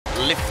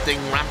lifting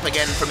ramp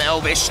again from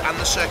Elvis, and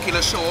the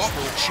circular saw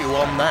will chew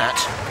on that.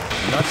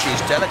 Nudges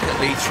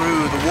delicately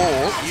through the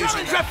wall.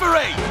 Challenge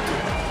referee!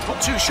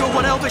 Not too sure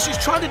what Elvis is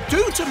trying to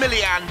do to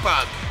Millieanne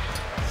Bug.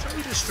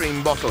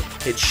 SodaStream bottle.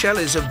 Its shell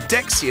is of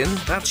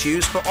Dexian. That's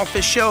used for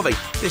office shelving.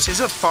 This is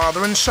a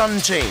father and son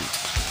team.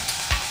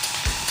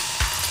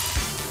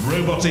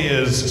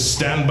 Robotics,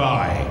 stand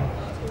by.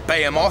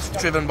 Behemoth,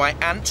 driven by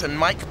Ant and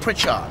Mike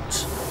Pritchard.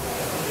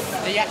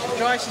 The actual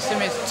drive system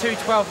is two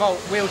 12-volt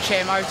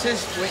wheelchair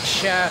motors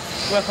which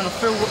work on a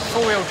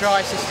four-wheel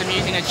drive system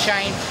using a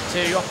chain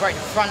to operate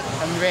the front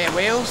and rear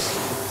wheels.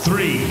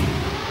 3,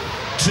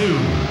 2,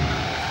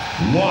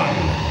 1,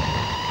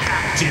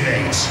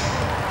 activate.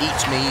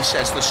 Eat me,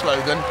 says the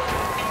slogan.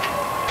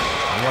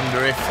 I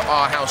wonder if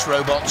our house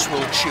robots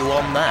will chew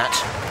on that.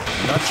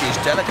 Nudges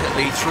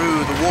delicately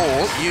through the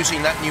wall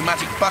using that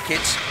pneumatic bucket.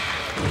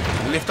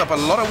 Lift up a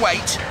lot of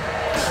weight.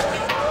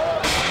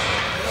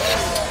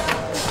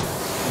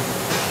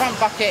 The front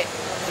bucket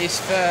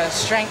is for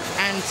strength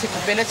and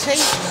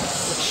tippability,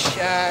 which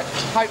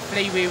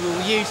hopefully we will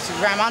use to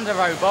ram under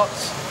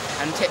robots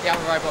and tip the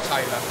other robots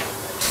over.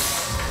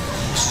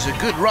 This is a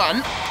good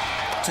run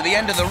to the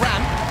end of the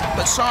ramp,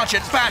 but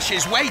Sergeant Bash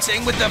is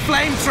waiting with the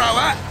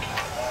flamethrower.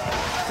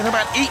 Don't know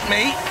about eat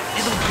me.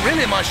 It'll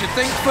grill him, I should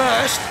think,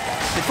 first,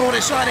 before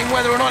deciding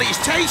whether or not he's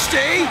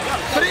tasty.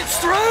 But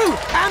it's through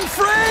and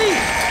free.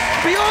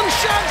 Beyond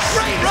shout,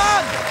 great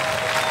run.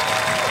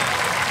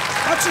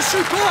 That's a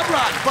superb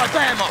run by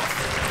Bammoth.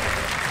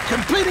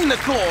 Completing the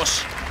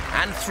course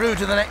and through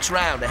to the next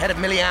round, ahead of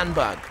Millieanne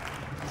Bug.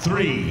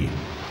 3,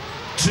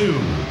 2,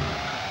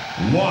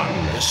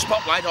 1. The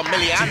spotlight on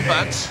Millieanne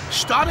Bug,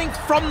 starting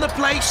from the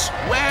place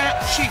where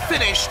she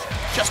finished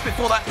just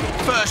before that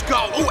first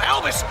goal. Oh,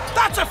 Elvis,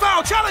 that's a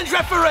foul challenge,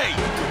 referee.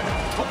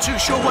 Not too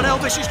sure what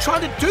Elvis is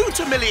trying to do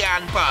to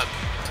Millieanne Bug.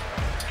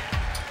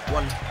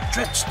 One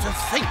dreads to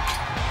think.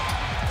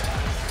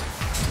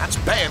 That's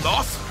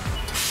Behemoth.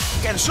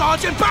 Again,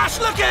 Sergeant Bash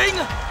looking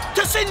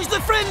to singe the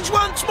fringe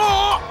once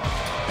more.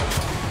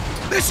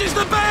 This is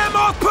the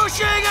Behemoth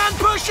pushing and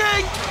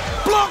pushing.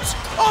 Blocked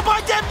all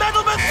by Dead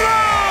Metalman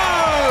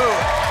through.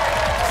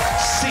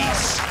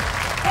 Cease.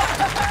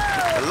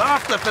 The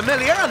laughter for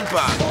Millieanne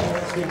Bug.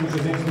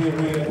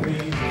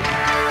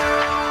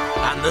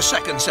 And the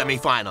second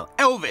semi-final,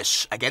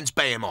 Elvis against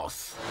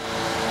Behemoth.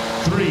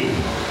 3, 2, 1,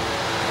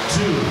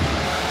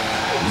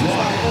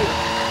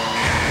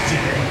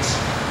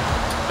 activate.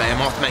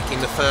 Behemoth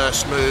making the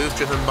first move,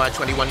 driven by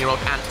 21-year-old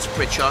Ant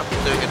Pritchard,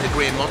 doing a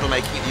degree in model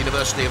making at the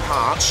University of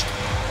Hearts.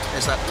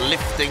 There's that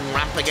lifting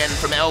ramp again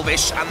from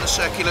Elvis and the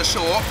circular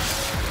saw.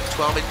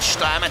 12-inch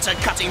diameter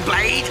cutting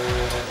blade.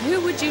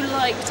 Who would you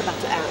like to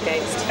battle it out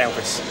against?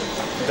 Elvis.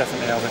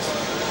 Definitely Elvis.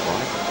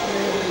 Why?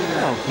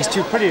 Oh, he's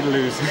too pretty to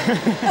lose.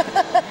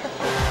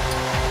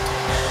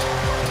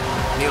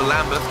 Neil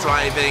Lambeth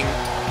driving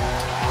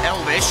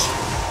Elvis.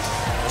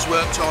 Has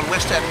worked on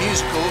West End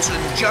musicals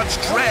and Judge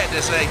Dredd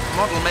as a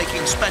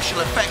model-making special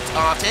effect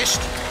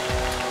artist.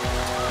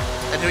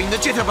 They're doing the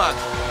jitterbug.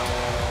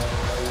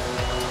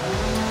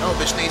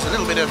 Elvis needs a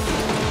little bit of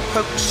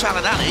poke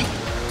salad alley.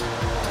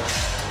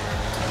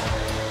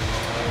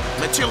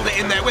 Matilda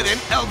in there with him.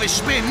 Elvis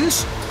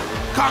spins.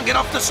 Can't get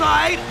off the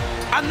side.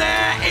 And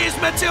there is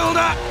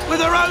Matilda with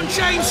her own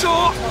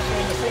chainsaw.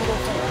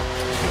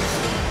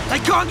 They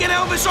can't get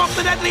Elvis off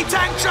the deadly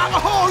tank trap.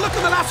 Oh, look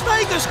at the Las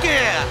Vegas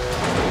gear.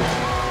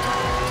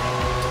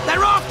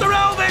 They're after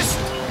Elvis.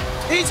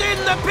 He's in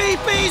the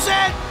PPZ,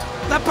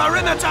 the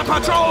perimeter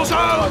patrol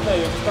zone.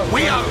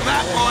 We own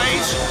that,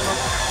 boys.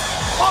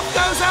 Off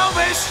goes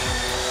Elvis.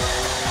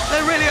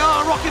 They really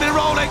are rocking and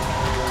rolling.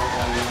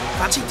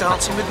 Fancy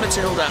dancing with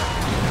Matilda.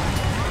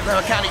 No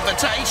accounting for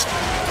taste.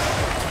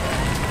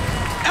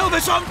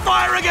 Elvis on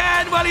fire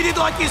again. Well, he did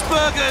like his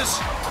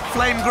burgers.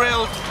 Flame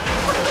grilled.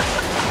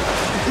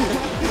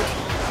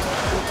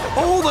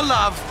 All the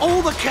love,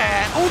 all the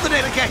care, all the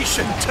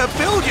dedication to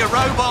build your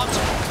robot,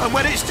 and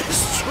when it's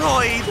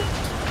destroyed,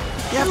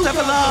 you have to have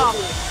a laugh.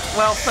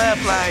 Well, fair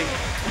play.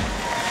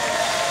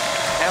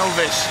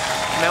 Elvis,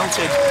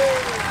 melted.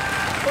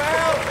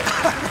 Well,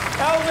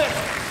 Elvis,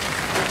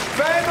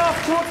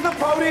 Bammoth, come up to the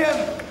podium.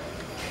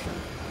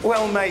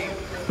 Well, mate,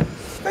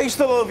 they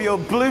stole over your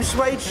blue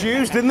suede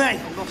shoes, didn't they?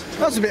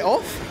 That's a bit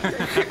off.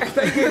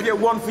 They gave you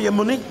one for your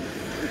money.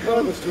 Well,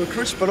 it was to a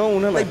crisp and all,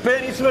 didn't They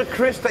burnt you to a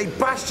crisp, they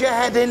bashed your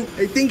head in.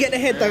 They didn't get the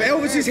head, though.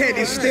 Elvis's head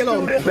is still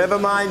on. Never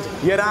mind,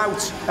 you're out.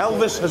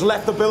 Elvis has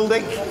left the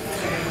building.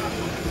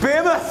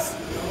 Bammoth,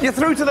 you're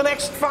through to the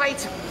next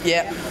fight.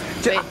 Yeah.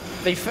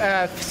 The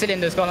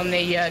cylinder's gone on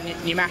the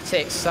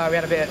pneumatics, so we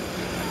had a bit of...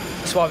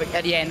 That's why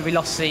at the end we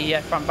lost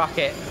the front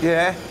bucket.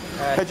 Yeah?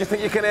 Do you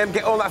think you can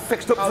get all that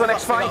fixed up for the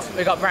next fight?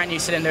 We've got a brand new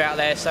cylinder out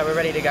there, so we're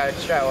ready to go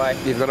straight away.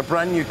 You've got a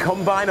brand new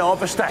combine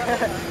harvester.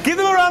 Give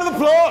them a round of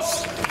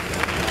applause.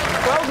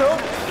 Well done.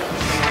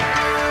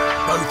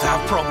 Both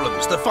have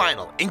problems. The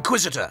final,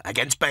 Inquisitor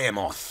against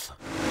Behemoth.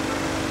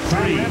 3,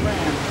 2, 1,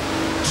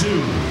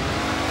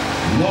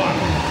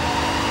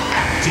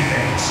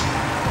 activate.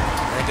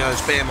 There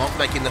goes Bammoth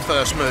making the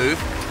first move.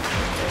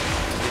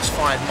 its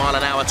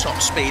 5-mile-an-hour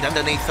top speed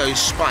underneath those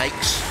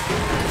spikes.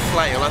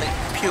 Flail, I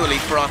think, purely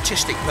for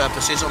artistic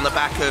purposes on the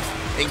back of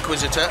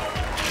Inquisitor.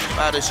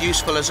 About as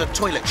useful as a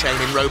toilet chain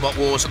in Robot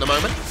Wars at the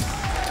moment.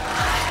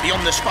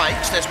 Beyond the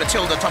spikes, there's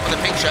Matilda, top of the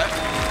picture.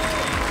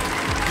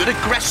 Good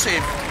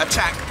aggressive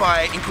attack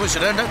by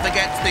Inquisitor. Don't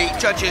forget, the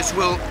judges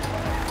will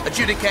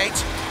adjudicate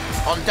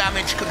on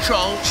damage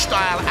control,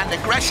 style and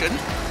aggression.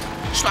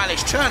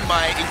 Stylish turn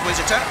by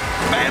Inquisitor.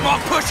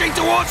 Bammoth pushing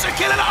towards Sir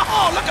Killer.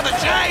 Oh, look at the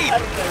chain!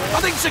 I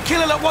think Sir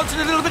Killer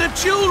wanted a little bit of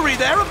jewellery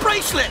there, a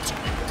bracelet.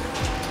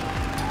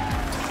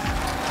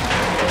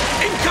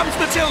 In comes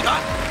Matilda.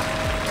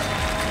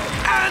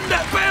 And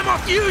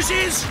Bammoth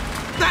uses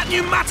that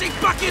pneumatic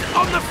bucket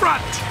on the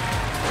front.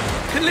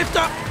 Can lift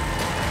up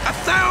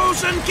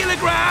 1,000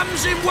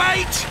 kilograms in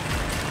weight.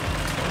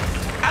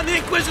 And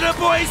the Inquisitor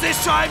boys this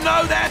time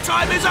know their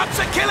time is up.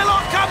 Sir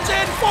Killalot comes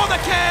in for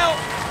the kill.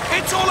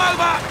 It's all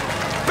over.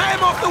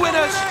 Bammoth the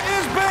winners. The winner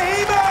is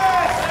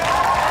Behemoth!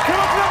 Come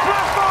up to the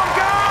platform,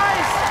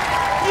 guys!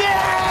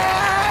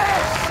 Yes!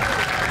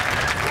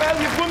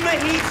 Well, you've won the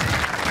heat.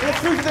 You're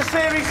through to the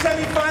series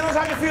semi-finals.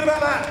 How do you feel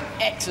about that?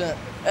 Excellent.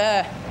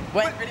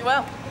 Went really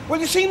well. Well,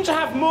 you seem to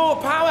have more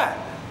power,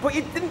 but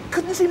you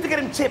couldn't seem to get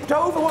him tipped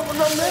over. What went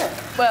wrong there?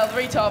 Well, the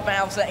retard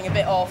valve's setting a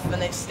bit off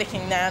and it's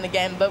sticking now and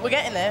again, but we're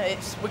getting there.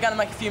 We're going to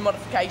make a few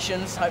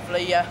modifications,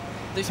 hopefully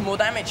do some more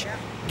damage.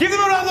 Give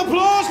them a round of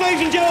applause,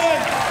 ladies and gentlemen.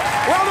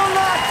 Well done,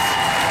 lads.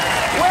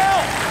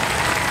 Well,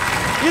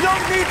 you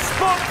don't need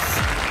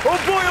spots or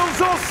boils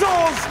or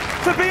sores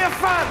to be a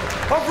fan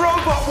of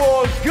Robot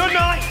Wars. Good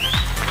night.